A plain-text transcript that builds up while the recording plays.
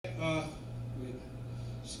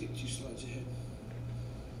skip 2 slides ahead.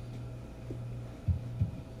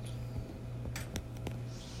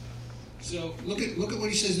 So look at what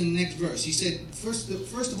he says in the next verse. He said, first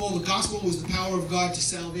of all, the gospel was the power of God to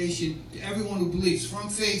salvation to everyone who believes, from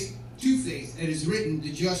faith to faith. It is written,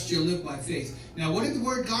 the just shall live by faith. Now, what did the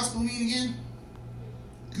word gospel mean again?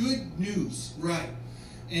 Good news, right?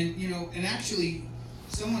 And and actually,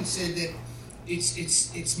 someone said that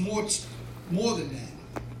it's more than that.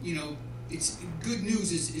 It's good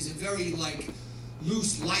news is a very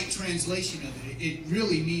loose, light translation of it. It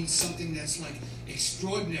really means something that's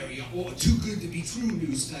extraordinary or too good to be true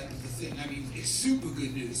news type of a thing. I mean, it's super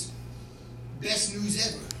good news. Best news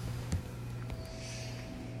ever.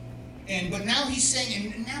 But now he's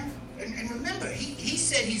saying, and remember, he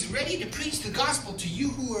said he's ready to preach the gospel to you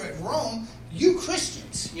who are at Rome, you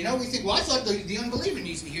Christians. We think, well, I thought the unbeliever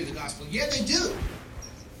needs to hear the gospel. Yeah, they do.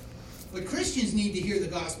 But Christians need to hear the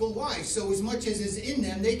gospel. Why? So as much as is in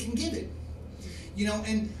them, they can give it.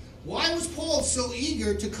 And why was Paul so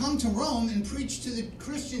eager to come to Rome and preach to the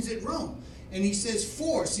Christians at Rome? And he says,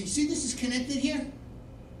 so you see this is connected here?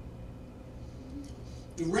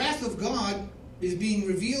 The wrath of God is being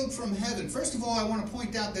revealed from heaven. First of all, I want to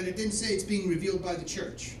point out that it didn't say it's being revealed by the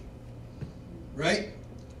church. Right?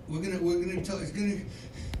 We're gonna tell it's gonna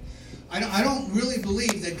I don't really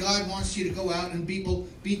believe that God wants you to go out and beat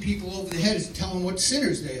people over the head and tell them what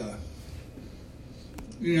sinners they are.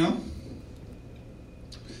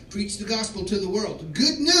 Preach the gospel to the world.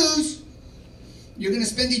 Good news! You're going to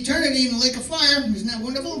spend eternity in the lake of fire. Isn't that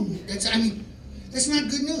wonderful? That's not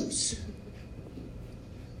good news.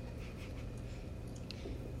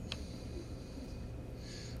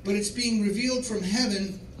 But it's being revealed from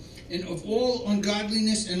heaven, and of all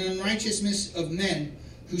ungodliness and unrighteousness of men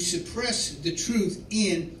who suppress the truth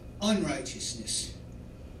in unrighteousness.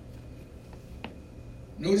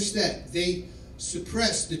 Notice that. They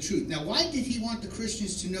suppress the truth. Now, why did he want the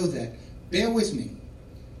Christians to know that? Bear with me.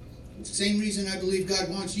 It's the same reason I believe God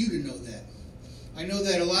wants you to know that. I know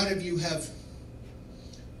that a lot of you have,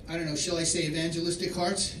 shall I say evangelistic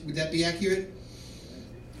hearts? Would that be accurate?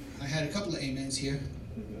 I had a couple of amens here.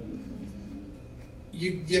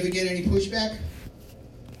 You ever get any pushback?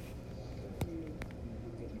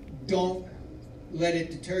 Don't let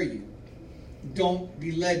it deter you. Don't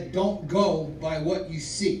be led. Don't go by what you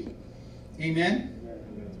see. Amen?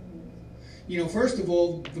 First of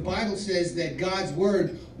all, the Bible says that God's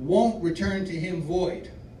word won't return to him void.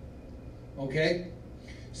 Okay?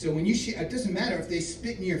 So when it doesn't matter if they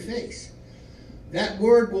spit in your face. That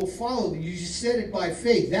word will follow them. You just said it by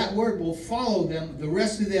faith. That word will follow them the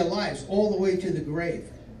rest of their lives, all the way to the grave.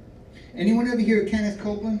 Anyone ever hear of Kenneth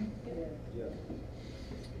Copeland? Yeah.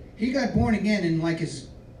 He got born again in his,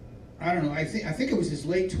 I think it was his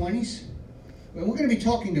late 20s. But we're going to be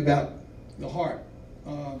talking about the heart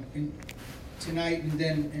tonight and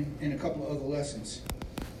then in a couple of other lessons.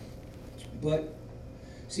 But,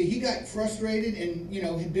 see, he got frustrated and,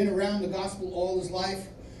 had been around the gospel all his life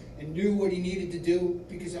and knew what he needed to do,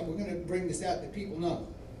 because we're going to bring this out that people know.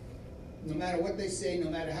 No matter what they say, no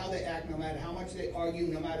matter how they act, no matter how much they argue,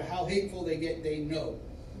 no matter how hateful they get, they know.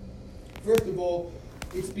 First of all,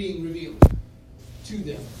 it's being revealed to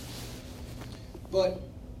them. But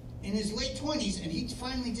in his late 20s, and he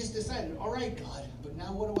finally just decided, all right, God, but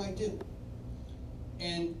now what do I do?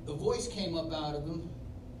 And a voice came up out of him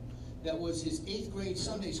that was his 8th grade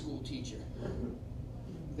Sunday school teacher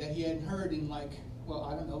that he hadn't heard in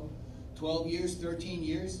 12 years, 13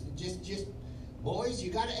 years. Just boys, you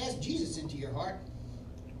got to ask Jesus into your heart.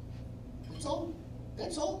 That's all.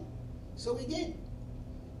 That's all. So he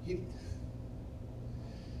did.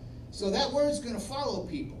 So that word's going to follow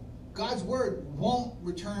people. God's word won't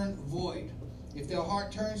return void. If their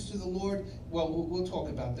heart turns to the Lord, we'll talk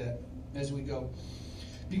about that as we go.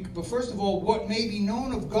 But first of all, what may be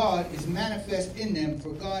known of God is manifest in them,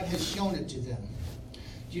 for God has shown it to them.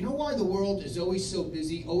 Do you know why the world is always so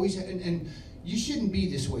busy? And you shouldn't be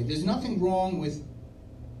this way. There's nothing wrong with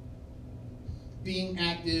being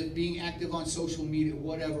active on social media,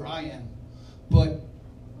 whatever. I am. But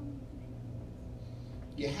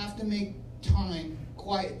you have to make time,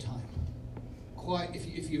 quiet time. Quiet,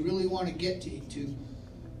 if you really want to get to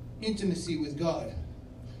intimacy with God,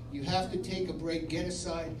 you have to take a break, get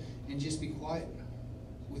aside, and just be quiet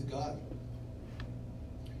with God.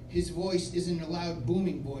 His voice isn't a loud,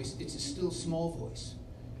 booming voice. It's a still, small voice.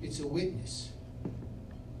 It's a witness.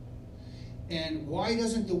 And why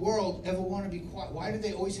doesn't the world ever want to be quiet? Why do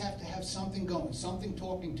they always have to have something going, something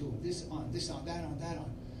talking to them, this on, that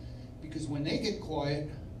on? Because when they get quiet,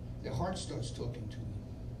 their heart starts talking to them.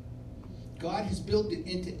 God has built it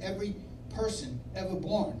into every person ever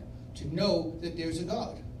born to know that there's a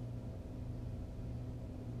God.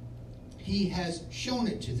 He has shown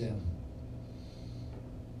it to them.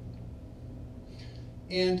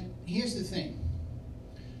 And here's the thing.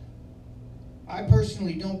 I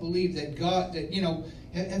personally don't believe that God, that, you know,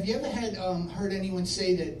 have you ever heard anyone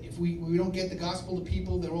say that if we don't get the gospel to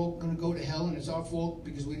people, they're all going to go to hell and it's our fault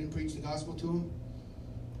because we didn't preach the gospel to them?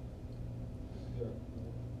 Yeah.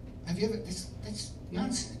 Have you ever? That's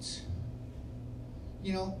nonsense.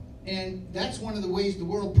 You know, and that's one of the ways the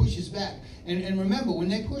world pushes back. And remember, when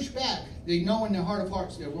they push back, they know in their heart of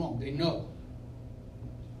hearts they're wrong. They know.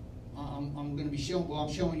 I'm going to be showing. Well,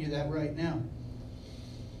 I'm showing you that right now.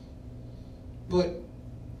 But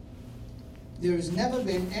there has never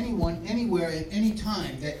been anyone anywhere at any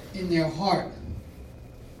time that in their heart,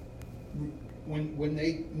 when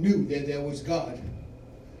they knew that there was God,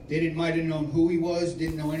 they might have known who he was,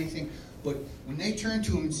 didn't know anything, but when they turned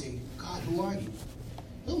to him and say, God, who are you?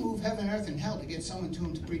 He'll move heaven, earth, and hell to get someone to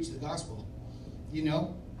him to preach the gospel. You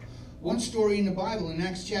know? One story in the Bible, in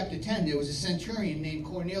Acts chapter 10, there was a centurion named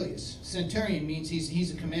Cornelius. Centurion means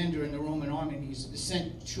he's a commander in the Roman army. And he's a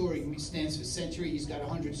centurion, stands for century. He's got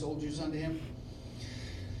 100 soldiers under him.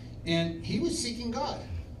 And he was seeking God.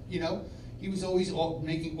 You know, he was always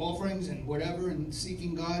making offerings and whatever and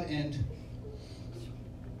seeking God. And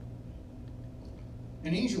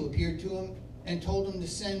an angel appeared to him and told him to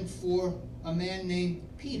send for a man named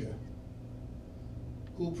Peter,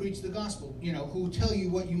 who will preach the gospel, you know, who will tell you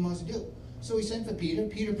what you must do. So he sent for Peter.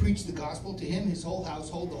 Peter preached the gospel to him, his whole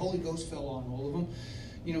household. The Holy Ghost fell on all of them.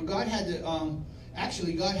 You know, God had to,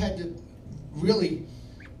 God had to really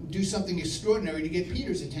do something extraordinary to get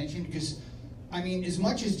Peter's attention because, I mean, as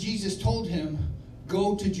much as Jesus told him,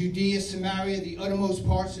 go to Judea, Samaria, the uttermost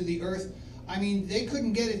parts of the earth, I mean, they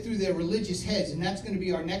couldn't get it through their religious heads, and that's going to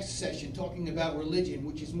be our next session, talking about religion,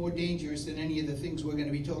 which is more dangerous than any of the things we're going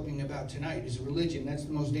to be talking about tonight, is religion. That's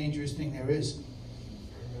the most dangerous thing there is.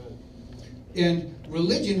 And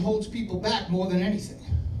religion holds people back more than anything.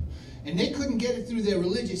 And they couldn't get it through their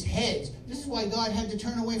religious heads. This is why God had to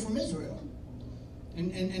turn away from Israel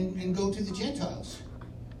and go to the Gentiles.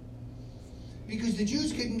 Because the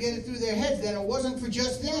Jews couldn't get it through their heads that it wasn't for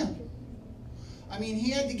just them. I mean,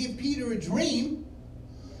 he had to give Peter a dream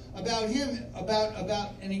about him,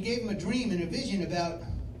 and he gave him a dream and a vision about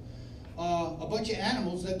a bunch of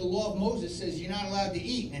animals that the law of Moses says you're not allowed to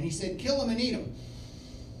eat. And he said, kill them and eat them.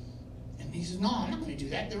 And he says, no, I'm not going to do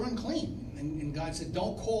that. They're unclean. And God said,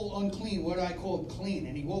 don't call unclean what I call clean.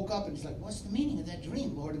 And he woke up and he's like, what's the meaning of that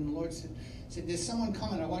dream, Lord? And the Lord said, there's someone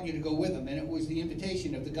coming. I want you to go with them. And it was the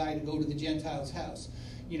invitation of the guy to go to the Gentiles' house.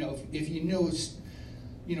 You know, if you know...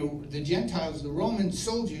 You know, the Gentiles, the Roman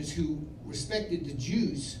soldiers who respected the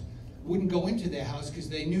Jews wouldn't go into their house because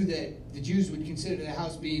they knew that the Jews would consider their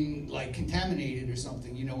house being like contaminated or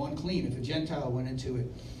something, you know, unclean if a Gentile went into it.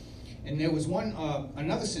 And there was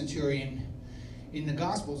another centurion in the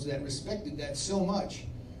Gospels that respected that so much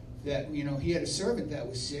that, you know, he had a servant that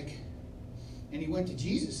was sick and he went to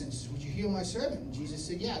Jesus and said, would you heal my servant? And Jesus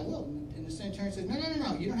said, yeah, I will. And the centurion said,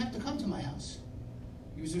 no, you don't have to come to my house.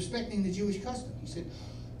 He was respecting the Jewish custom. He said,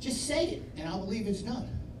 just say it, and I'll believe it's done.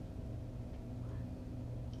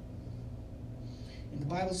 And the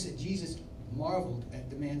Bible said Jesus marveled at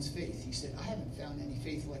the man's faith. He said, I haven't found any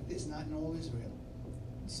faith like this, not in all Israel.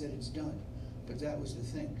 He said it's done. But that was the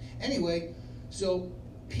thing. Anyway, so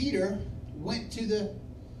Peter went to the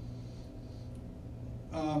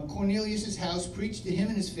Cornelius' house, preached to him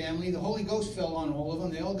and his family. The Holy Ghost fell on all of them.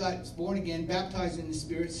 They all got born again, baptized in the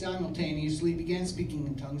Spirit, simultaneously, began speaking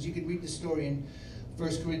in tongues. You could read the story in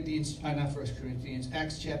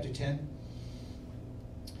Acts chapter 10.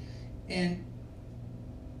 And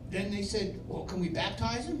then they said, well, can we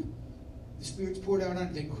baptize them? The Spirit's poured out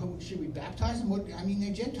on them. Should we baptize them?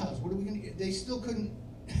 They're Gentiles. What are we going to do? They still couldn't.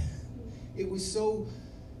 It was so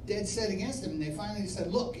dead set against them. And they finally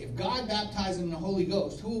said, look, if God baptized them in the Holy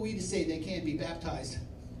Ghost, who are we to say they can't be baptized?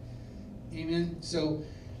 Amen? So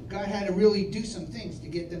God had to really do some things to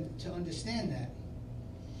get them to understand that.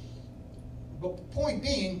 But the point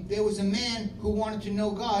being, there was a man who wanted to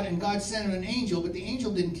know God, and God sent him an angel, but the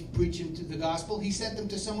angel didn't preach him to the gospel. He sent them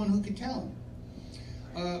to someone who could tell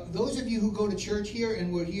him. Those of you who go to church here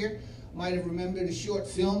and were here might have remembered a short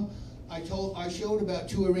film I showed about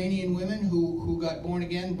two Iranian women who got born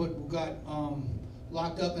again, but who got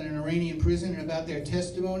locked up in an Iranian prison, and about their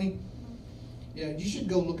testimony. Yeah, you should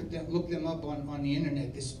go look them up on the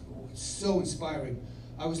internet. It's so inspiring.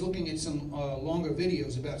 I was looking at some longer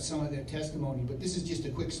videos about some of their testimony, but this is just a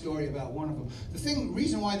quick story about one of them. The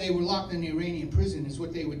reason why they were locked in the Iranian prison is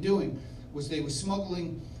what they were doing was they were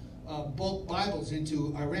smuggling bulk Bibles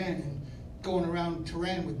into Iran and going around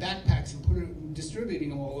Tehran with backpacks and distributing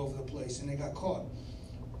them all over the place, and they got caught.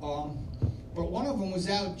 But one of them was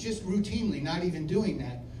out just routinely, not even doing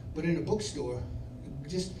that, but in a bookstore,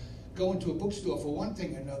 just going to a bookstore for one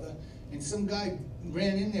thing or another, and some guy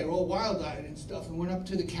ran in there all wild-eyed and stuff and went up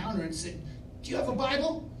to the counter and said, "Do you have a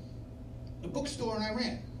Bible?" A bookstore in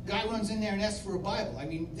Iran. Guy runs in there and asks for a Bible. I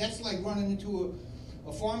mean, that's like running into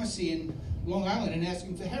a pharmacy in Long Island and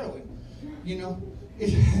asking for heroin. You know?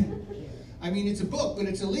 I mean, it's a book, but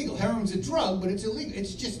it's illegal. Heroin's a drug, but it's illegal.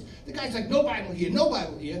 It's just, the guy's like, "No Bible here, no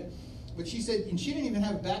Bible here." But she said, and she didn't even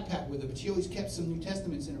have a backpack with her, but she always kept some New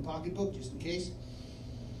Testaments in her pocketbook just in case.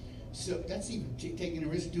 So that's even taking a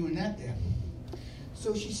risk doing that there.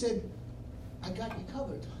 So she said, "I got you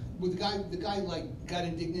covered." Well, the guy like got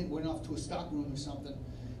indignant, went off to a stock room or something,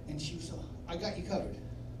 and she was, "I got you covered.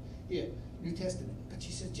 Here, New Testament." But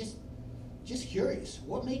she said, just curious,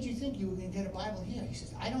 what made you think you were going to get a Bible here? He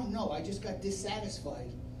says, "I don't know. I just got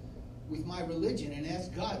dissatisfied with my religion and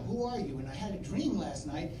asked God, 'Who are you?' And I had a dream last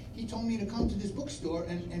night. He told me to come to this bookstore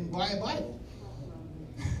and buy a Bible."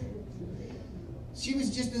 She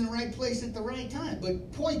was just in the right place at the right time.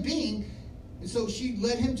 But point being, so she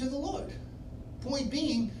led him to the Lord. Point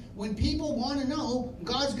being, when people want to know,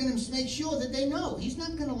 God's going to make sure that they know. He's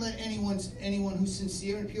not going to let anyone who's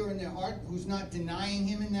sincere and pure in their heart, who's not denying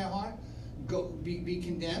him in their heart, be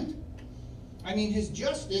condemned. I mean, his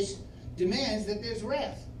justice demands that there's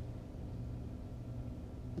wrath.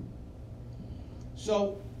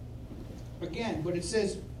 So, again, but it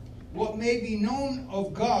says, what may be known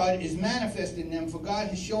of God is manifest in them, for God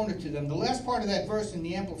has shown it to them. The last part of that verse in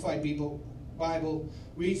the Amplified Bible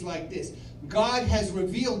reads like this: God has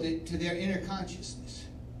revealed it to their inner consciousness.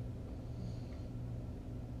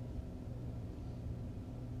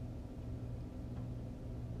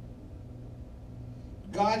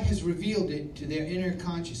 God has revealed it to their inner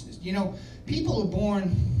consciousness. You know, people are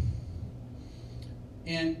born,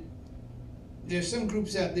 and there's some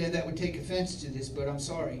groups out there that would take offense to this, but I'm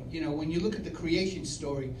sorry. You know, when you look at the creation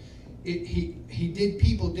story, he did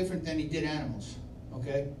people different than he did animals.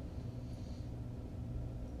 Okay?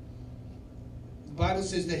 The Bible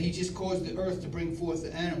says that he just caused the earth to bring forth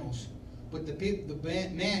the animals. But the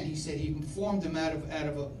man, he said, he formed them out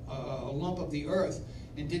of a lump of the earth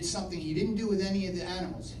and did something he didn't do with any of the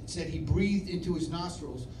animals. It said he breathed into his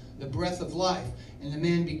nostrils the breath of life, and the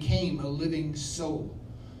man became a living soul.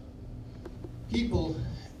 People,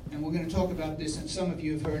 and we're going to talk about this, and some of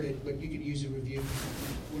you have heard it, but you could use a review.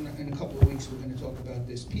 In a couple of weeks, we're going to talk about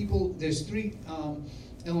this. People, there's three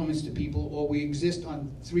elements to people, or we exist on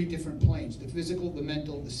three different planes: the physical, the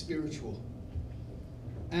mental, the spiritual.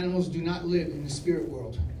 Animals do not live in the spirit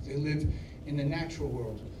world. They live in the natural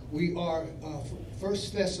world. We are, 1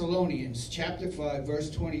 Thessalonians chapter 5, verse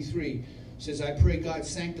 23 says, "I pray God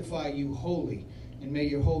sanctify you wholly, and may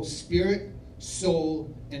your whole spirit, soul,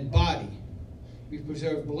 and body be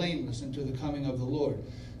preserved blameless until the coming of the Lord."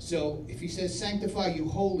 So if he says sanctify you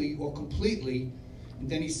wholly or completely, and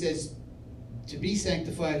then he says to be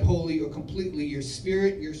sanctified wholly or completely, your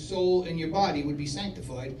spirit, your soul, and your body would be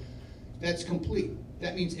sanctified, that's complete.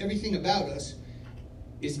 That means everything about us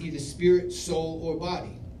is either spirit, soul, or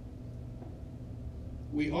body.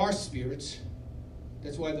 We are spirits.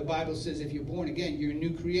 That's why the Bible says if you're born again, you're a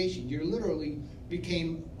new creation. You literally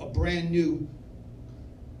became a brand new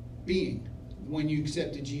being when you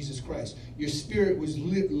accepted Jesus Christ. Your spirit was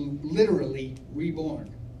literally reborn.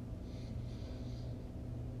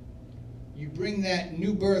 You bring that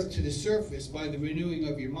new birth to the surface by the renewing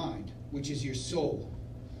of your mind, which is your soul.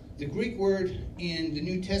 The Greek word in the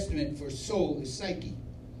New Testament for soul is psyche.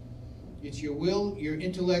 It's your will, your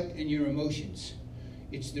intellect, and your emotions.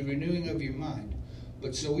 It's the renewing of your mind.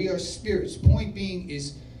 But so we are spirits. Point being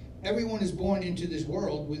is everyone is born into this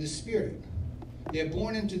world with a spirit. They're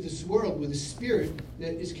born into this world with a spirit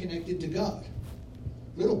that is connected to God.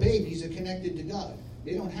 Little babies are connected to God.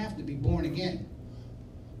 They don't have to be born again.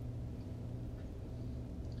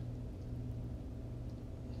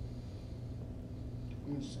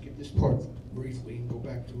 I'm going to skip this part briefly and go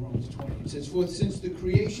back to Romans 20. It says, "For since the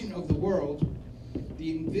creation of the world, the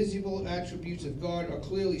invisible attributes of God are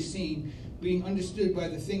clearly seen, being understood by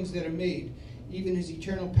the things that are made, even his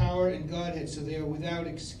eternal power and Godhead, so they are without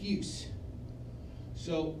excuse."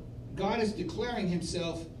 So God is declaring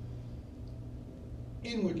himself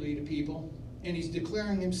inwardly to people, and he's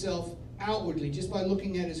declaring himself outwardly just by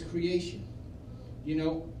looking at his creation. You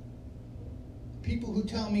know, people who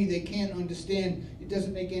tell me they can't understand, it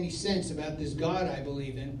doesn't make any sense about this God I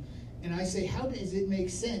believe in, and I say, how does it make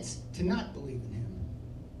sense to not believe in him?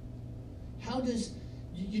 How does,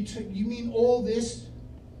 you mean all this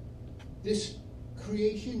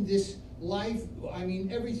creation, this life, I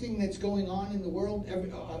mean, everything that's going on in the world,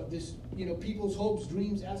 this, people's hopes,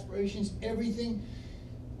 dreams, aspirations, everything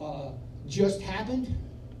just happened.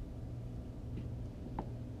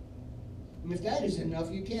 And if that is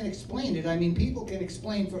enough, you can't explain it. I mean, people can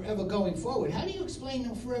explain forever going forward. How do you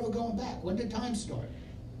explain forever going back? When did time start?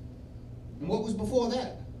 And what was before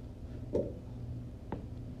that?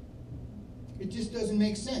 It just doesn't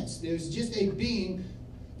make sense. There's just a being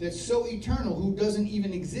that's so eternal who doesn't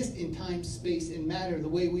even exist in time, space, and matter the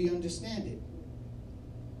way we understand it.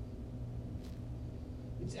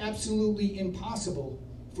 It's absolutely impossible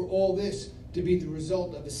for all this to be the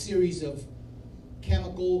result of a series of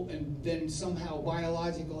chemical and then somehow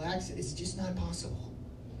biological acts. It's just not possible.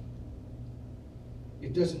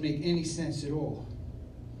 It doesn't make any sense at all.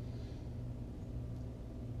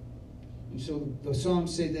 And so the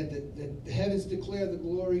Psalms say that the heavens declare the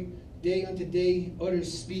glory, day unto day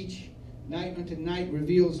utters speech, night unto night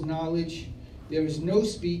reveals knowledge. There is no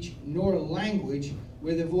speech nor language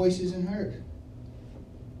where their voice isn't heard.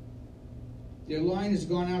 Their line has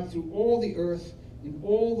gone out through all the earth, in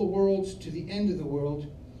all the worlds to the end of the world.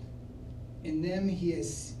 In them he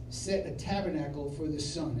has set a tabernacle for the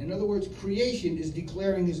sun. In other words, creation is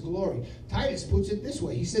declaring his glory. Titus puts it this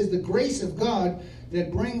way. He says, the grace of God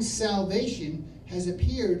that brings salvation has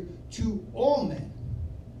appeared to all men.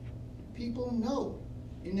 People know.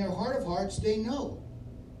 In their heart of hearts, they know.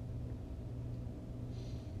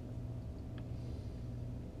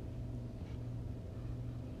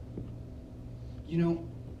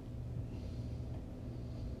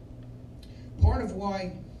 Part of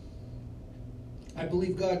why I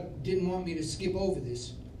believe God didn't want me to skip over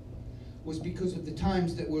this was because of the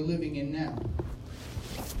times that we're living in now.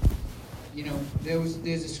 There's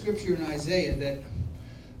a scripture in Isaiah that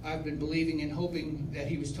I've been believing and hoping that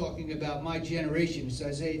he was talking about my generation. It's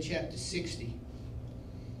Isaiah chapter 60.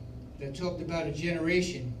 That talked about a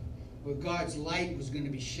generation where God's light was going to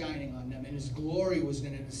be shining on them and his glory was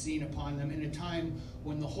going to be seen upon them in a time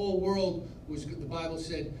when the whole world was, the Bible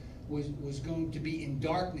said, was going to be in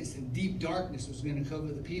darkness, and deep darkness was going to cover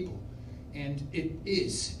the people. And it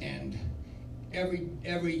is. And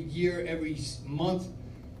every year, every month,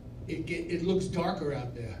 it looks darker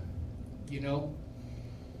out there,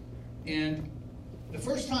 And the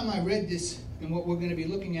first time I read this, and what we're going to be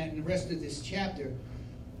looking at in the rest of this chapter,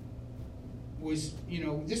 was,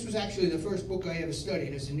 this was actually the first book I ever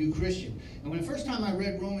studied as a new Christian. And when the first time I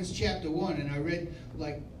read Romans chapter 1, and I read,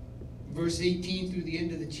 verse 18 through the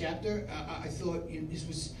end of the chapter, I thought this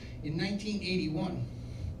was in 1981.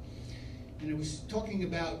 And it was talking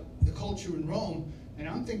about the culture in Rome, and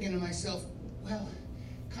I'm thinking to myself, well,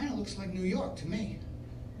 kind of looks like New York to me.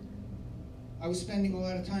 I was spending a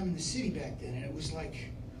lot of time in the city back then, and it was like,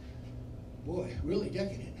 boy, really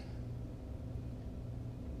decadent.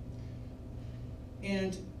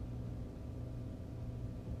 And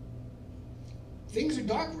things are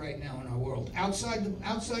dark right now in our world, outside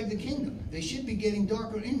the kingdom. They should be getting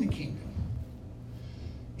darker in the kingdom.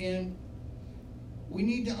 And we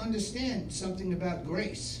need to understand something about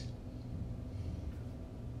grace.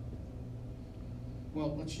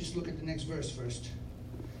 Well, let's just look at the next verse first.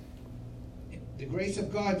 The grace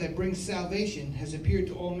of God that brings salvation has appeared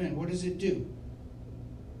to all men. What does it do?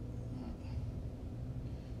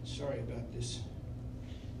 Sorry about this.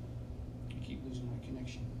 I keep losing my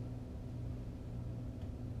connection.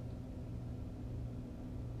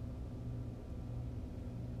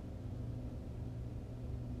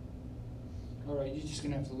 All right, you're just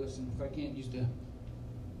going to have to listen. If I can't use the...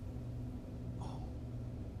 Oh.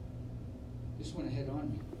 This went ahead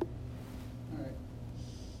on me. All right.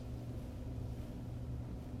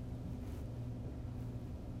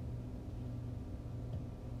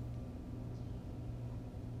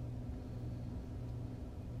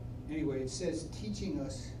 Anyway, it says it's teaching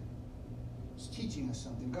us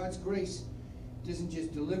something. God's grace doesn't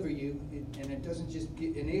just deliver you, and it doesn't just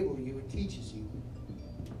enable you, it teaches you.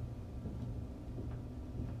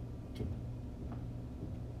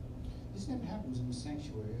 This never happens in the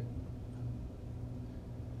sanctuary.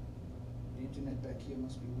 The internet back here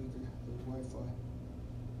must be weaker, the Wi-Fi.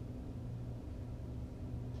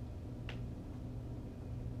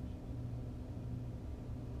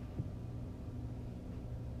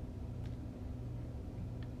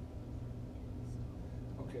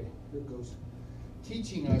 Okay, here it goes.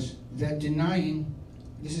 Teaching us that denying,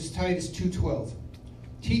 this is Titus 2:12,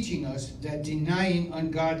 teaching us that denying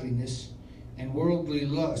ungodliness and worldly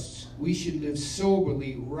lusts, we should live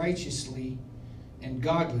soberly, righteously, and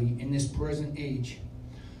godly in this present age.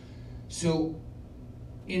 So,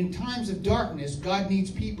 in times of darkness, God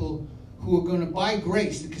needs people who are going to, by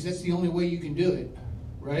grace, because that's the only way you can do it,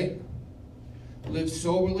 right? live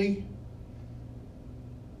soberly,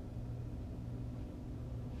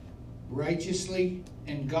 righteously,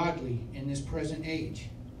 and godly in this present age.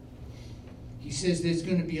 He says there's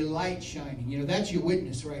going to be a light shining. You know, that's your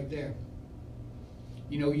witness right there.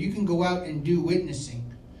 You know, you can go out and do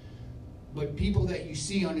witnessing, but people that you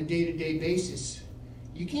see on a day-to-day basis,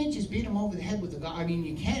 you can't just beat them over the head with the gospel. I mean,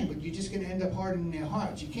 you can, but you're just going to end up hardening their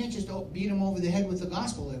hearts. You can't just beat them over the head with the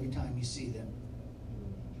gospel every time you see them.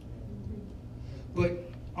 But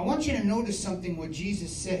I want you to notice something what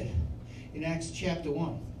Jesus said in Acts chapter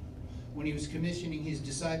 1 when he was commissioning his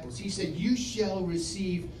disciples. He said, you shall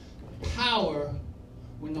receive power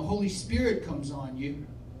when the Holy Spirit comes on you.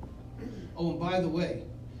 Oh, and by the way,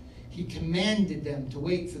 he commanded them to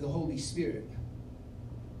wait for the Holy Spirit.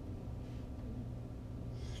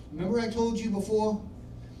 Remember I told you before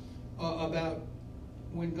about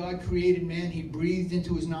when God created man, he breathed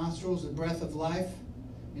into his nostrils the breath of life,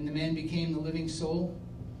 and the man became the living soul?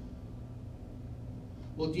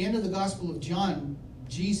 Well, at the end of the Gospel of John,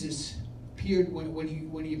 Jesus appeared,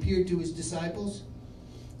 when he appeared to his disciples,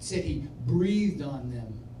 it said he breathed on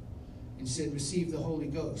them and said, receive the Holy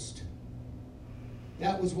Ghost.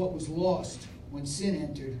 That was what was lost when sin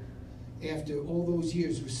entered after all those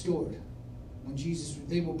years restored. When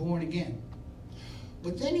they were born again.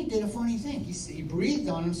 But then he did a funny thing. He breathed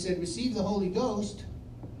on them, said, receive the Holy Ghost.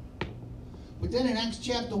 But then in Acts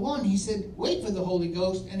chapter 1, he said, wait for the Holy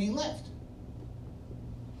Ghost, and he left.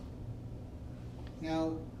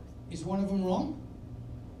 Now, is one of them wrong?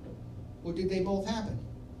 Or did they both happen?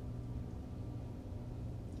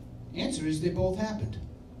 The answer is they both happened.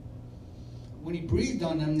 When he breathed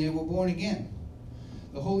on them, they were born again.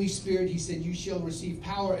 The Holy Spirit, he said, you shall receive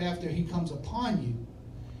power after he comes upon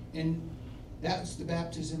you. And that's the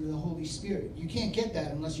baptism of the Holy Spirit. You can't get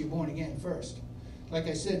that unless you're born again first. Like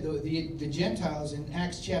I said, the Gentiles in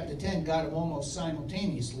Acts chapter 10 got them almost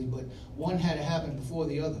simultaneously, but one had to happen before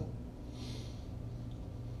the other.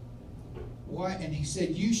 Why? And he said,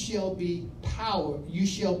 you shall be power, you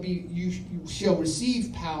shall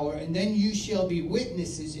receive power, and then you shall be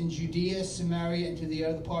witnesses in Judea, Samaria, and to the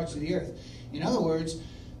other parts of the earth. In other words,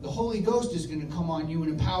 the Holy Ghost is going to come on you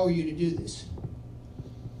and empower you to do this.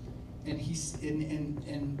 And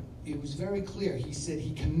and it was very clear. He said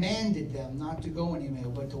he commanded them not to go anywhere,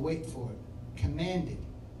 but to wait for it. Commanded.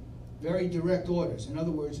 Very direct orders. In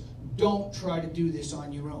other words, don't try to do this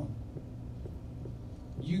on your own.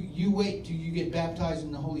 You wait till you get baptized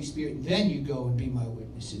in the Holy Spirit, then you go and be my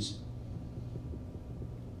witnesses.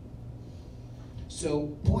 So,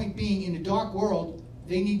 point being, in a dark world,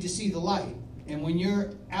 they need to see the light. And when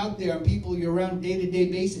you're out there and people you're around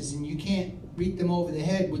day-to-day basis and you can't beat them over the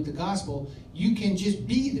head with the gospel, you can just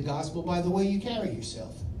be the gospel by the way you carry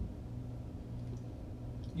yourself.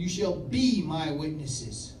 You shall be my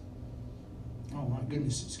witnesses. Oh my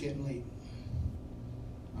goodness, it's getting late.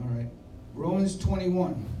 All right. Romans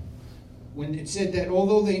 21. When it said that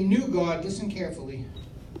although they knew God, listen carefully.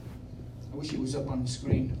 I wish it was up on the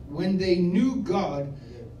screen. When they knew God,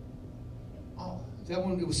 that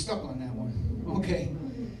one, it was stuck on that one. Okay.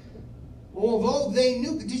 Although they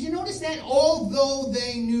knew, did you notice that? Although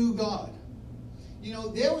they knew God. You know,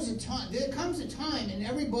 there comes a time in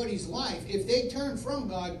everybody's life, if they turned from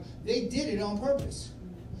God, they did it on purpose.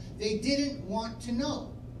 They didn't want to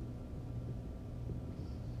know.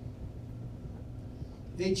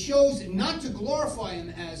 They chose not to glorify him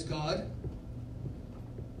as God.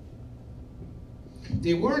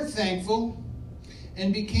 They weren't thankful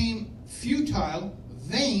and became futile,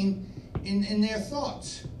 vain in their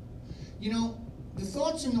thoughts. You know, the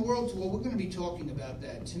thoughts in the world, well, we're going to be talking about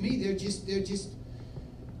that. To me, they're just,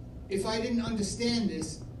 if I didn't understand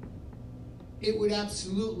this, it would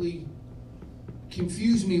absolutely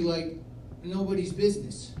confuse me like nobody's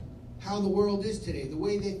business. How the world is today, the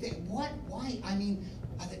way they think. What? Why? I mean,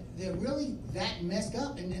 they're really that messed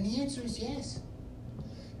up? And the answer is yes.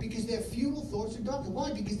 Because their futile thoughts are dark.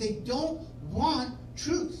 Why? Because they don't want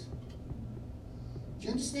truth. Do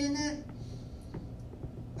you understand that?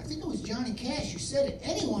 I think it was Johnny Cash who said it.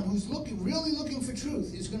 Anyone who's really looking for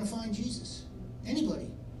truth is going to find Jesus.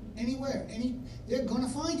 Anybody, anywhere, they're going to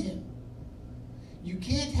find him. You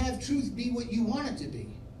can't have truth be what you want it to be,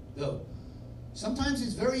 though. Sometimes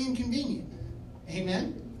it's very inconvenient.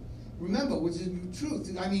 Amen? Remember, what's the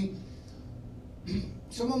truth? I mean,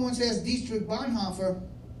 someone once asked Dietrich Bonhoeffer,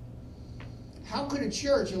 how could a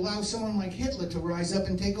church allow someone like Hitler to rise up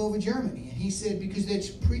and take over Germany? And he said, because they're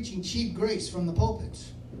preaching cheap grace from the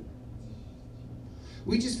pulpits.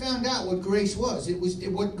 We just found out what grace was. It was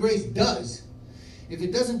what grace does. If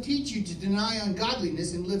it doesn't teach you to deny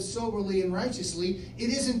ungodliness and live soberly and righteously, it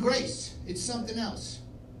isn't grace. It's something else.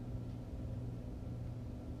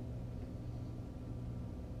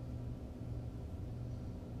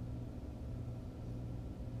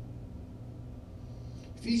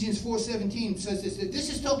 Ephesians 4:17 says this.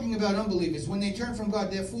 This is talking about unbelievers. When they turned from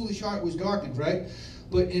God, their foolish heart was darkened, right?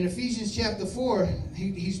 But in Ephesians chapter 4,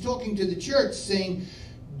 he's talking to the church saying,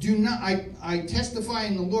 "Do not. I testify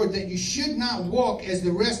in the Lord that you should not walk as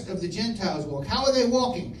the rest of the Gentiles walk." How are they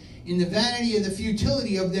walking? In the vanity of the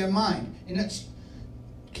futility of their mind. And that's,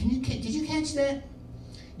 did you catch that?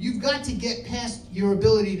 You've got to get past your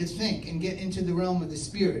ability to think and get into the realm of the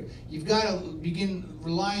Spirit. You've got to begin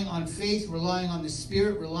relying on faith, relying on the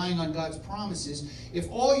Spirit, relying on God's promises. If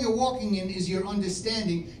all you're walking in is your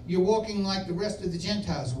understanding, you're walking like the rest of the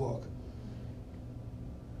Gentiles walk,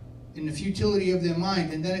 in the futility of their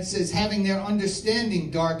mind. And then it says, having their understanding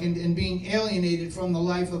darkened and being alienated from the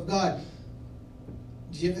life of God.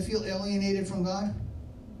 Did you ever feel alienated from God?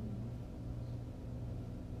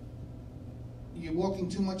 You're walking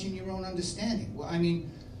too much in your own understanding. Well, I mean,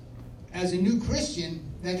 as a new Christian,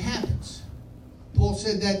 that happens. Paul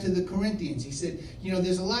said that to the Corinthians. He said,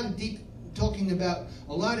 there's a lot of deep, talking about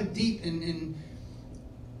a lot of deep and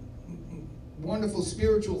wonderful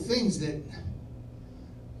spiritual things that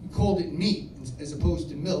he called it meat, as opposed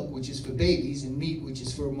to milk, which is for babies, and meat, which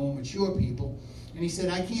is for more mature people. And he said,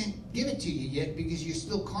 I can't give it to you yet because you're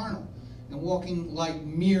still carnal and walking like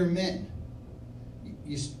mere men.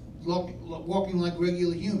 You're walking like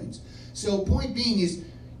regular humans. So point being is,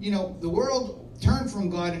 the world turned from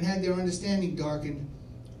God and had their understanding darkened.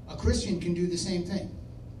 A Christian can do the same thing.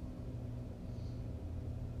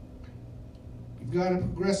 You've got to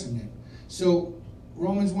progress in that. So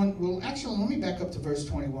Romans 1, well, actually, let me back up to verse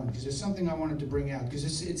 21, because there's something I wanted to bring out,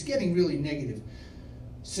 because it's getting really negative.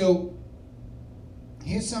 So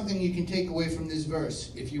here's something you can take away from this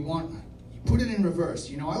verse. If you want, you put it in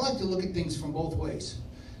reverse. I like to look at things from both ways.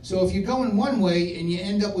 So if you're going one way and you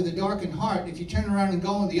end up with a darkened heart, if you turn around and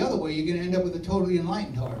go the other way, you're going to end up with a totally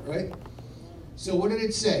enlightened heart, right? So what did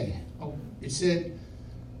it say? It said,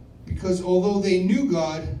 because although they knew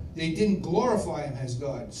God, they didn't glorify Him as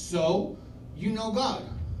God. So, you know God.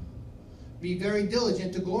 Be very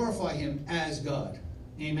diligent to glorify Him as God.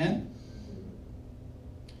 Amen?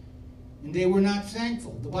 And they were not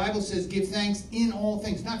thankful. The Bible says, give thanks in all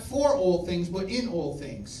things. Not for all things, but in all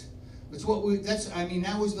things.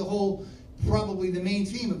 That was the whole, probably the main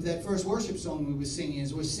theme of that first worship song we were singing,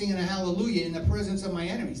 is we're singing a hallelujah in the presence of my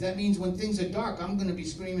enemies. That means when things are dark, I'm going to be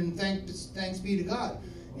screaming, thanks be to God.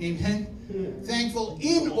 Amen? Thankful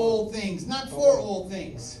in all things, not for all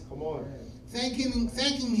things. Come on.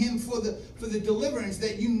 Thanking Him for the deliverance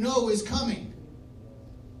that you know is coming.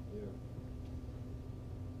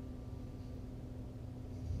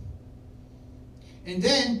 And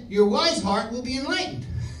then your wise heart will be enlightened.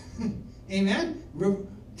 Amen?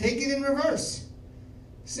 Take it in reverse.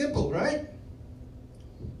 Simple, right?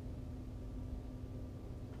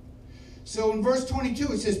 So in verse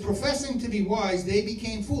 22 it says, professing to be wise, they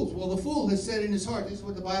became fools. Well, the fool has said in his heart, this is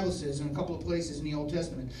what the Bible says in a couple of places in the Old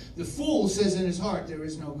Testament. The fool says in his heart, there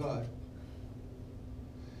is no God.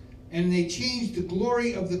 And they changed the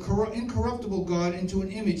glory of the incorruptible God into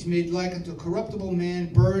an image made like unto corruptible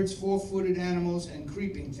man, birds, four-footed animals, and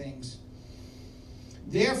creeping things.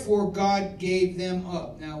 Therefore God gave them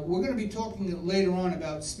up. Now, we're going to be talking later on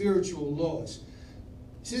about spiritual laws.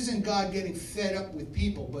 This isn't God getting fed up with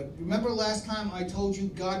people, but remember last time I told you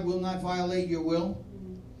God will not violate your will?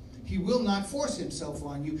 He will not force Himself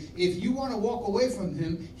on you. If you want to walk away from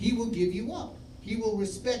Him, He will give you up. He will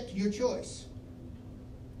respect your choice.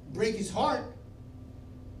 Break His heart.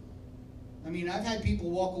 I mean, I've had people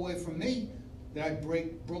walk away from me that I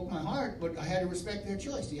broke my heart, but I had to respect their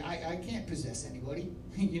choice. See, I can't possess anybody,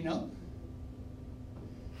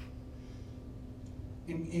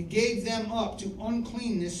 And it gave them up to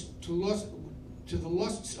uncleanness, to the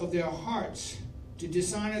lusts of their hearts, to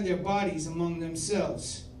dishonor their bodies among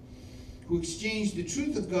themselves, who exchanged the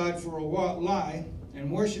truth of God for a lie, and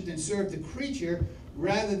worshipped and served the creature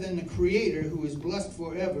rather than the Creator, who is blessed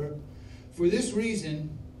forever. For this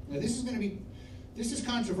reason, now this is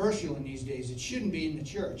controversial in these days. It shouldn't be in the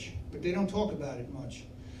church, but they don't talk about it much.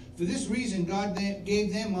 For this reason, God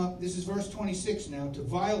gave them up, this is verse 26 now, to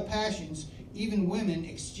vile passions. Even women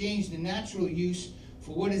exchange the natural use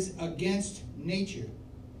for what is against nature.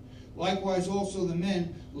 Likewise also the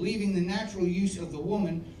men, leaving the natural use of the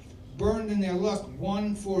woman, burned in their lust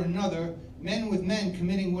one for another, men with men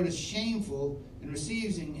committing what is shameful, and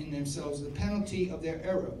receiving in themselves the penalty of their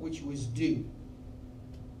error, which was due.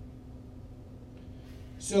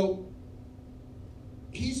 So,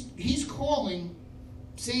 he's calling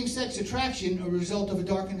same-sex attraction a result of a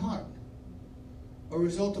darkened heart. A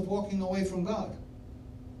result of walking away from God.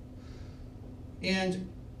 And,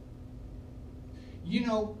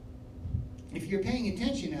 if you're paying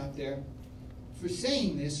attention out there, for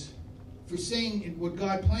saying this, for saying what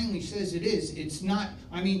God plainly says it is. It's not,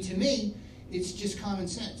 I mean, to me, it's just common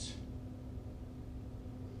sense.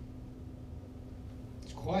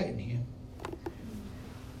 It's quiet in here.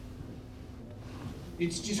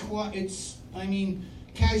 It's just quiet. It's, I mean,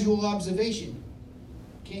 casual observation.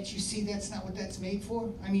 Can't you see that's not what that's made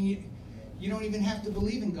for? I mean, you don't even have to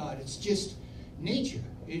believe in God. It's just nature.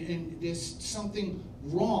 And there's something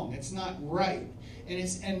wrong. It's not right.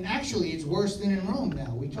 And actually it's worse than in Rome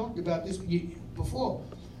now. We talked about this before.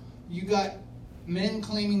 You got men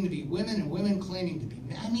claiming to be women and women claiming to be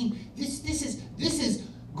men. I mean, this is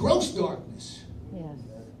gross darkness. Yes.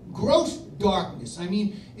 Gross darkness. I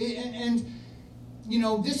mean, and you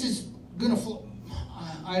know, this is going to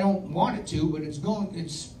I don't want it to, but it's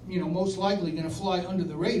most likely going to fly under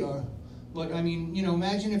the radar. But I mean, you know,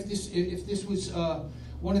 imagine if this was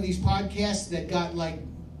one of these podcasts that got like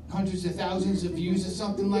hundreds of thousands of views or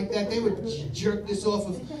something like that. They would jerk this off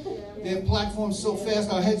of their platforms so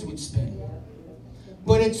fast our heads would spin.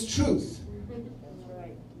 But it's truth.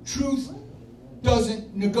 Truth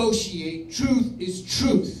doesn't negotiate. Truth is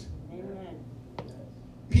truth.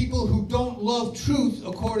 People who don't love truth,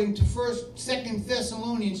 according to 2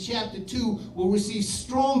 Thessalonians chapter 2, will receive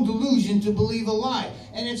strong delusion to believe a lie.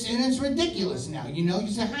 And it's ridiculous now. You know, you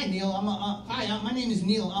say, "Hi, Neil. My name is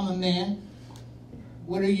Neil. I'm a man.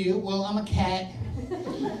 What are you?" "Well, I'm a cat."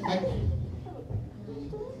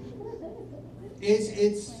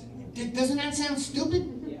 Doesn't that sound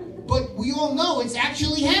stupid? But we all know it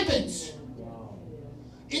actually happens.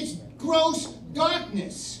 It's gross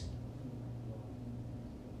darkness.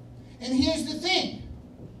 And here's the thing.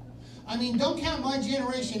 I mean, don't count my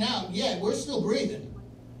generation out. Yeah, we're still breathing.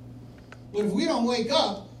 But if we don't wake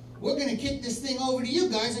up, we're going to kick this thing over to you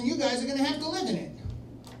guys, and you guys are going to have to live in it.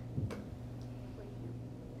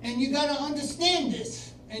 And you got to understand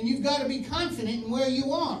this. And you've got to be confident in where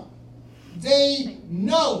you are. They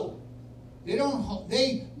know.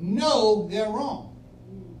 They know they're wrong.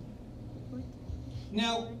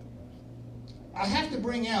 Now, I have to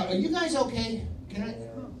bring out, are you guys okay? Can I?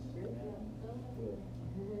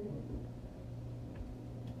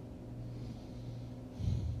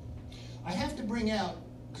 I have to bring out,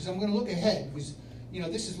 because I'm going to look ahead, because, you know,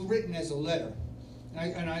 this is written as a letter.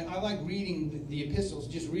 And I like reading the epistles,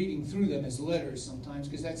 just reading through them as letters sometimes,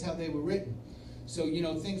 because that's how they were written. So, you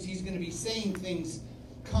know, he's going to be saying things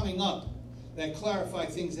coming up that clarify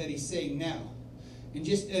things that he's saying now. And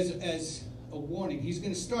just as a warning, he's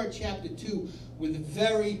going to start chapter 2 with a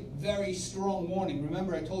very, very strong warning.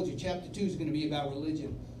 Remember, I told you chapter 2 is going to be about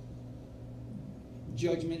religion,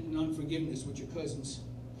 judgment, and unforgiveness with your cousins.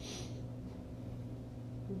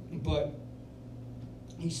 But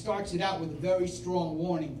he starts it out with a very strong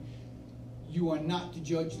warning. You are not to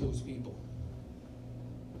judge those people.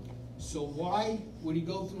 So why would he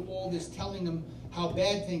go through all this telling them how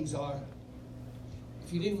bad things are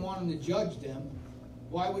if he didn't want them to judge them?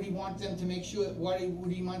 Why would he want them to make sure? Why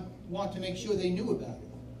would he want to make sure they knew about it?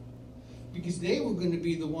 Because they were going to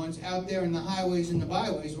be the ones out there in the highways and the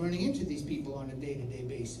byways running into these people on a day-to-day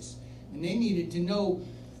basis. And they needed to know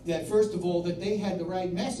that, first of all, that they had the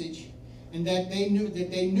right message, and that they knew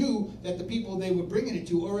that the people they were bringing it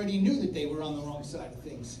to already knew that they were on the wrong side of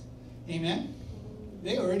things. Amen?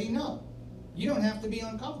 They already know. You don't have to be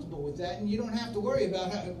uncomfortable with that, and you don't have to worry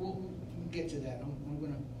about how. We'll get to that.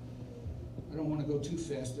 I don't want to go too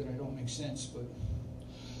fast that I don't make sense, but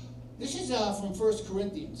this is from 1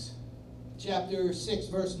 Corinthians, chapter 6,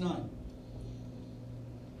 verse 9.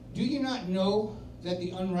 Do you not know that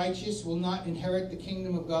the unrighteous will not inherit the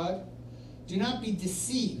kingdom of God? Do not be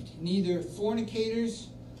deceived, neither fornicators,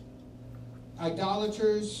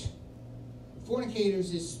 idolaters.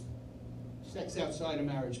 Fornicators is sex outside of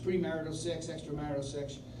marriage, premarital sex, extramarital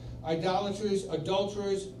sex. Idolaters,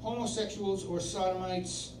 adulterers, homosexuals or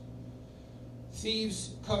sodomites,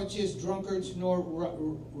 thieves, covetous, drunkards, nor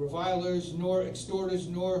revilers, nor extorters,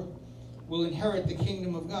 nor will inherit the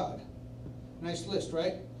kingdom of God. Nice list,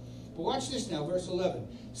 right? But watch this now, verse 11.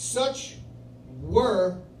 Such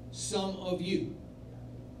were some of you.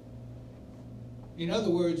 In other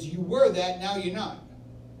words, you were that, now you're not.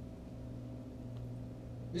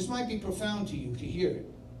 This might be profound to you to hear it.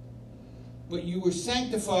 But you were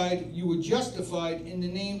sanctified, you were justified in the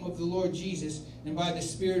name of the Lord Jesus and by the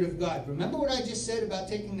Spirit of God. Remember what I just said about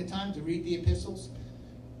taking the time to read the epistles?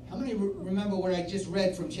 How many remember what I just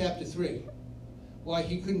read from chapter 3? Why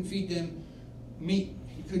he couldn't feed them meat.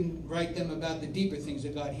 He couldn't write them about the deeper things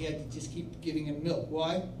of God. He had to just keep giving them milk.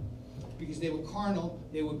 Why? Because they were carnal,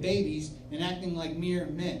 they were babies, and acting like mere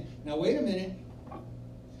men. Now wait a minute.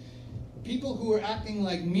 People who are acting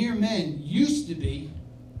like mere men used to be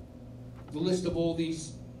the list of all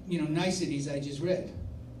these, niceties I just read.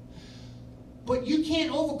 But you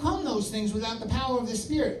can't overcome those things without the power of the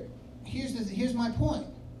Spirit. Here's my point.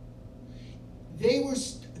 They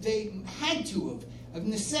had to have, of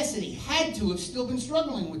necessity, had to have still been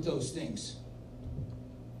struggling with those things.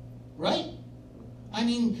 Right? I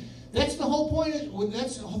mean, that's the whole point.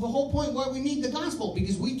 That's the whole point why we need the gospel,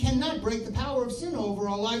 because we cannot break the power of sin over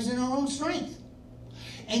our lives in our own strength.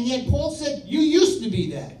 And yet Paul said, you used to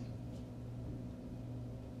be that.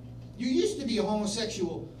 You used to be a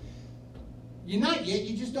homosexual. You're not yet,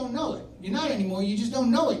 you just don't know it. You're not anymore, you just don't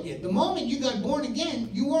know it yet. The moment you got born again,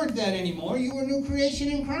 you weren't that anymore. You were a new creation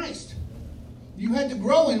in Christ. You had to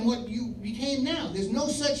grow in what you became now. There's no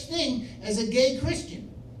such thing as a gay Christian.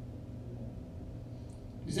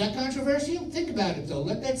 Is that controversial? Think about it, though.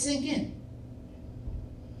 Let that sink in.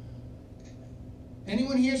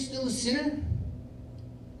 Anyone here still a sinner?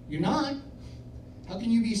 You're not. How can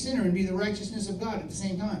you be a sinner and be the righteousness of God at the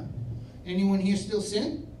same time? Anyone here still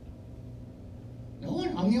sin? No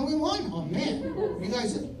one? I'm the only one? Oh, man.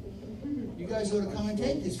 You guys ought to come and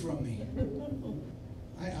take this from me.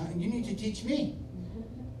 You need to teach me.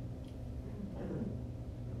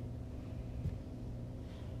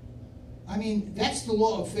 I mean, that's the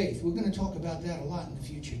law of faith. We're going to talk about that a lot in the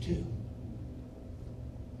future, too.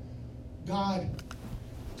 God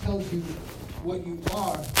tells you what you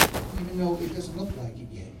are, even though it doesn't look like it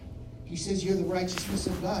yet. He says you're the righteousness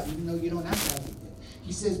of God, even though you don't act like it yet.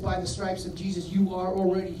 He says by the stripes of Jesus, you are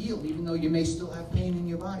already healed, even though you may still have pain in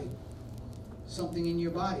your body. Something in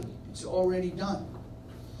your body. It's already done.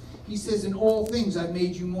 He says, in all things I've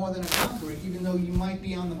made you more than a conqueror, even though you might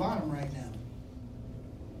be on the bottom right now.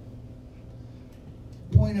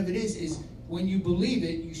 The point of it is when you believe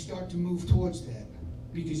it, you start to move towards that,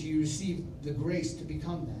 because you receive the grace to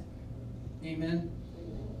become that. Amen?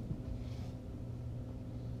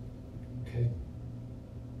 Okay.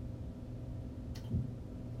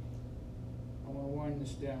 I want to wind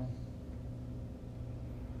this down.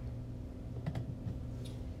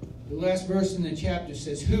 The last verse in the chapter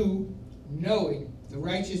says, who, knowing the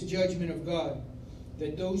righteous judgment of God,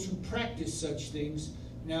 that those who practice such things.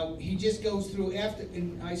 Now, he just goes through after,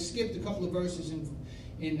 and I skipped a couple of verses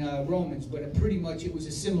in Romans, but pretty much it was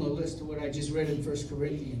a similar list to what I just read in 1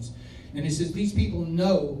 Corinthians. And it says, these people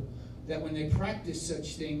know that when they practice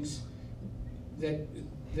such things, that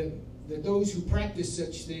those who practice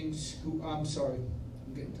such things, I'm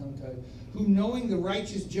getting tongue-tied, who knowing the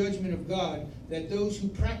righteous judgment of God, that those who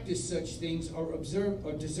practice such things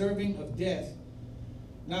are deserving of death,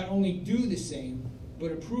 not only do the same,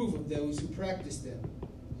 but approve of those who practice them.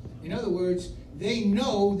 In other words, they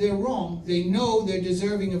know they're wrong. They know they're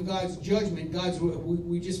deserving of God's judgment.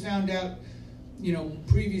 We just found out,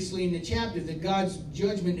 previously in the chapter, that God's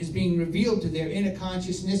judgment is being revealed to their inner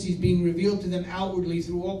consciousness. He's being revealed to them outwardly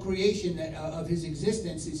through all creation of His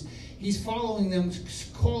existence. He's following them,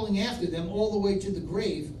 calling after them all the way to the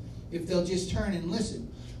grave, if they'll just turn and listen.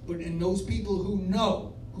 And those people who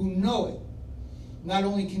know it, not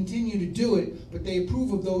only continue to do it, but they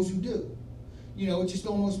approve of those who do. It just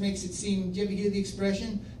almost makes it seem, do you ever hear the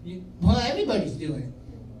expression? Well, everybody's doing it.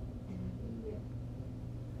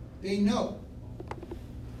 They know.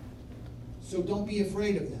 So don't be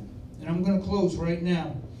afraid of them. And I'm going to close right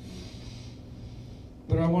now.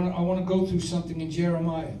 But I want to go through something in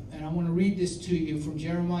Jeremiah. And I want to read this to you from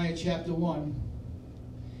Jeremiah chapter 1.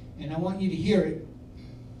 And I want you to hear it.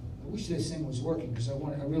 I wish this thing was working, because I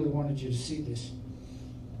really wanted you to see this.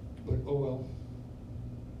 But oh well.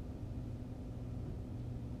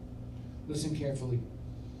 Listen carefully.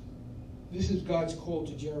 This is God's call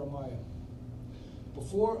to Jeremiah.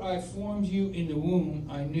 Before I formed you in the womb,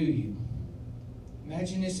 I knew you.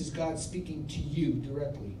 Imagine this as God speaking to you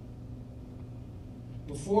directly.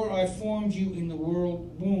 Before I formed you in the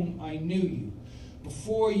womb, I knew you.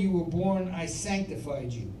 Before you were born, I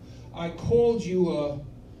sanctified you. I called you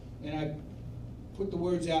and I put the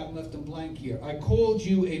words out and left them blank here. I called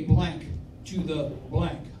you a blank to the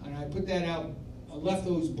blank. And I put that out, I left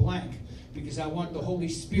those blank, because I want the Holy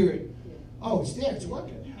Spirit. Oh, it's there, it's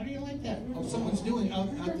working. How do you like that? Oh, someone's doing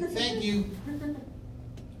it. Thank you.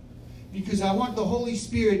 Because I want the Holy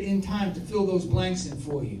Spirit in time to fill those blanks in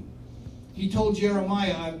for you. He told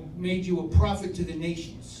Jeremiah, I've made you a prophet to the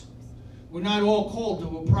nations. We're not all called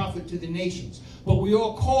to a prophet to the nations, but we are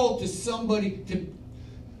all called to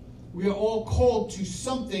we are all called to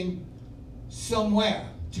something, somewhere,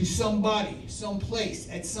 to somebody, someplace,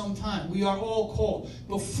 at some time. We are all called.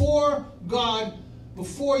 Before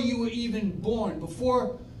you were even born,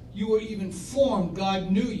 before you were even formed, God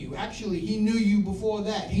knew you. Actually, He knew you before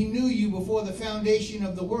that. He knew you before the foundation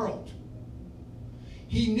of the world.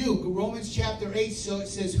 He knew. Romans chapter 8, so it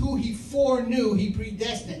says, who he foreknew, he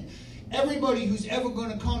predestined. Everybody who's ever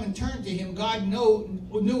going to come and turn to him, God knew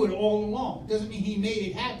it all along. Doesn't mean he made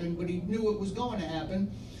it happen, but he knew it was going to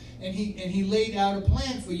happen. And he laid out a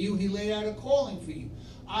plan for you. He laid out a calling for you.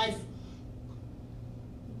 I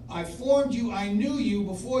formed you, I knew you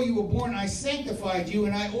before you were born, I sanctified you,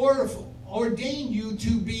 and I ordained you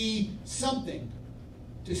to be something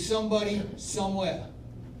to somebody somewhere.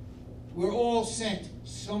 We're all sent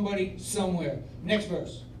somebody somewhere. Next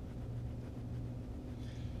verse.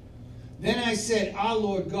 Then I said, Ah,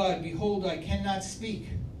 Lord God, behold, I cannot speak,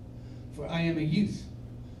 for I am a youth.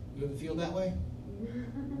 You ever feel that way?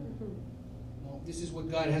 Well, this is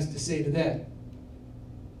what God has to say to that.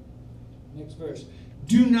 Next verse.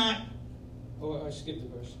 Do not, I skipped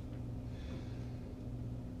the verse.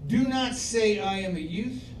 Do not say I am a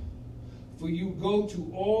youth, for you go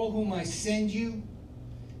to all whom I send you,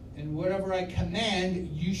 and whatever I command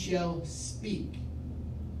you shall speak,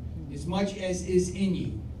 as much as is in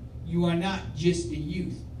you. You are not just a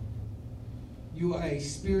youth. You are a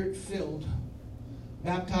spirit-filled,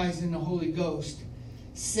 baptized in the Holy Ghost,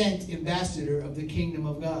 sent ambassador of the kingdom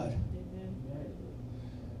of God.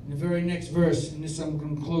 In the very next verse, and this I'm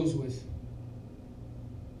going to close with.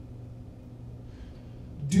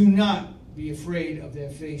 Do not be afraid of their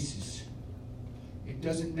faces. It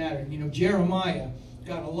doesn't matter. You know, Jeremiah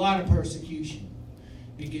got a lot of persecution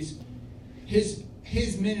because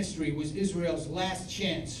his ministry was Israel's last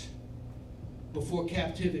chance before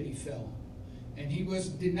captivity fell. And he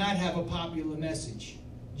did not have a popular message.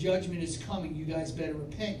 Judgment is coming. You guys better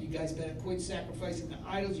repent. You guys better quit sacrificing the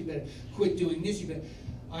idols. You better quit doing this.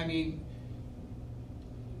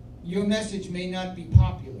 Your message may not be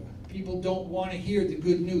popular. People don't want to hear the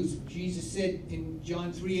good news. Jesus said in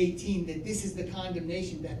John 3:18 that this is the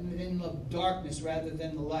condemnation, that men love darkness rather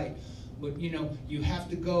than the light. But, you have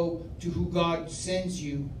to go to who God sends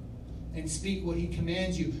you and speak what he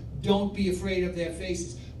commands you. Don't be afraid of their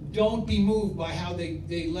faces. Don't be moved by how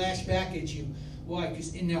they lash back at you. Why?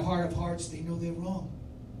 Because in their heart of hearts, they know they're wrong.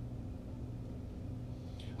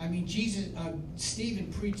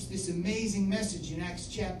 Stephen preached this amazing message in Acts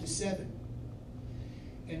chapter 7.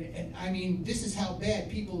 And this is how bad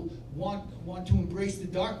people want to embrace the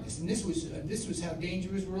darkness. And this was how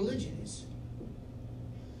dangerous religion is.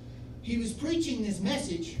 He was preaching this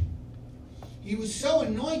message. He was so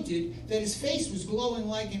anointed that his face was glowing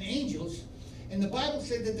like an angel's. And the Bible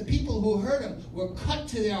said that the people who heard him were cut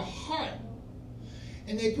to their heart.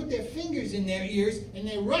 And they put their fingers in their ears and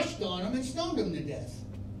they rushed on him and stoned him to death.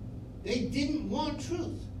 They didn't want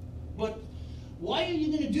truth. But why are you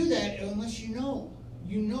going to do that unless you know?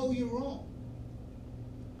 You know you're wrong.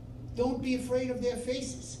 Don't be afraid of their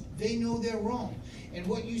faces. They know they're wrong. And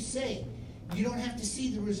what you say, you don't have to see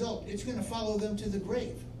the result. It's going to follow them to the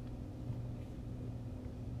grave.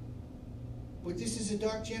 But this is a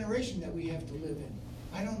dark generation that we have to live in.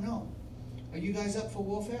 I don't know. Are you guys up for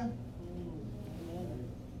warfare?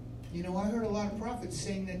 I heard a lot of prophets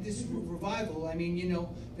saying that this revival,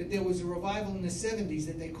 that there was a revival in the 70s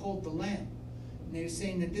that they called the Lamb. And they were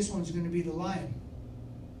saying that this one's going to be the Lion.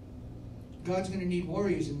 God's going to need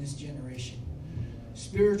warriors in this generation.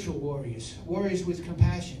 Spiritual warriors. Warriors with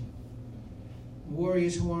compassion.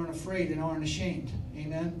 Warriors who aren't afraid and aren't ashamed.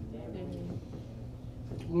 Amen?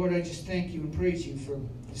 Lord, I just thank you and praise you for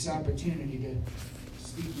this opportunity to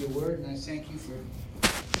speak your word. And I thank you for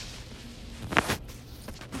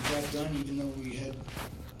that done, even though we had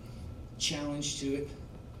challenge to it.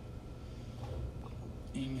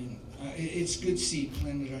 Amen. It's good seed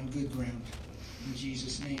planted on good ground. In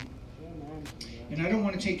Jesus' name. Amen. And I don't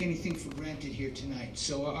want to take anything for granted here tonight.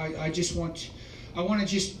 So I want to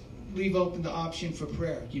just leave open the option for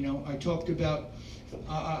prayer. I talked about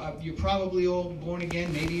you're probably all born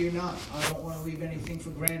again. Maybe you're not. I don't want to leave anything for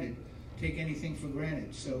granted. Take anything for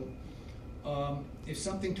granted. So if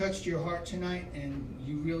something touched your heart tonight and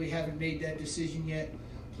you really haven't made that decision yet,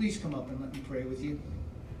 please come up and let me pray with you.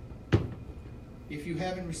 If you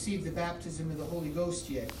haven't received the baptism of the Holy Ghost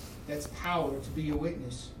yet, that's power to be a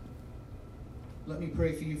witness. Let me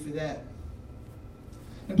pray for you for that.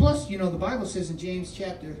 And plus, the Bible says in James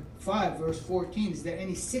chapter 5, verse 14, is there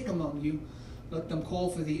any sick among you? Let them call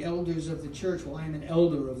for the elders of the church. Well, I am an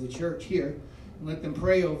elder of the church here. And let them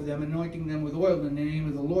pray over them, anointing them with oil in the name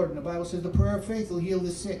of the Lord. And the Bible says the prayer of faith will heal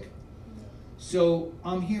the sick. So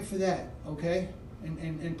I'm here for that, okay?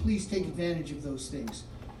 And please take advantage of those things.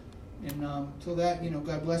 And till that,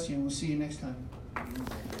 God bless you, and we'll see you next time.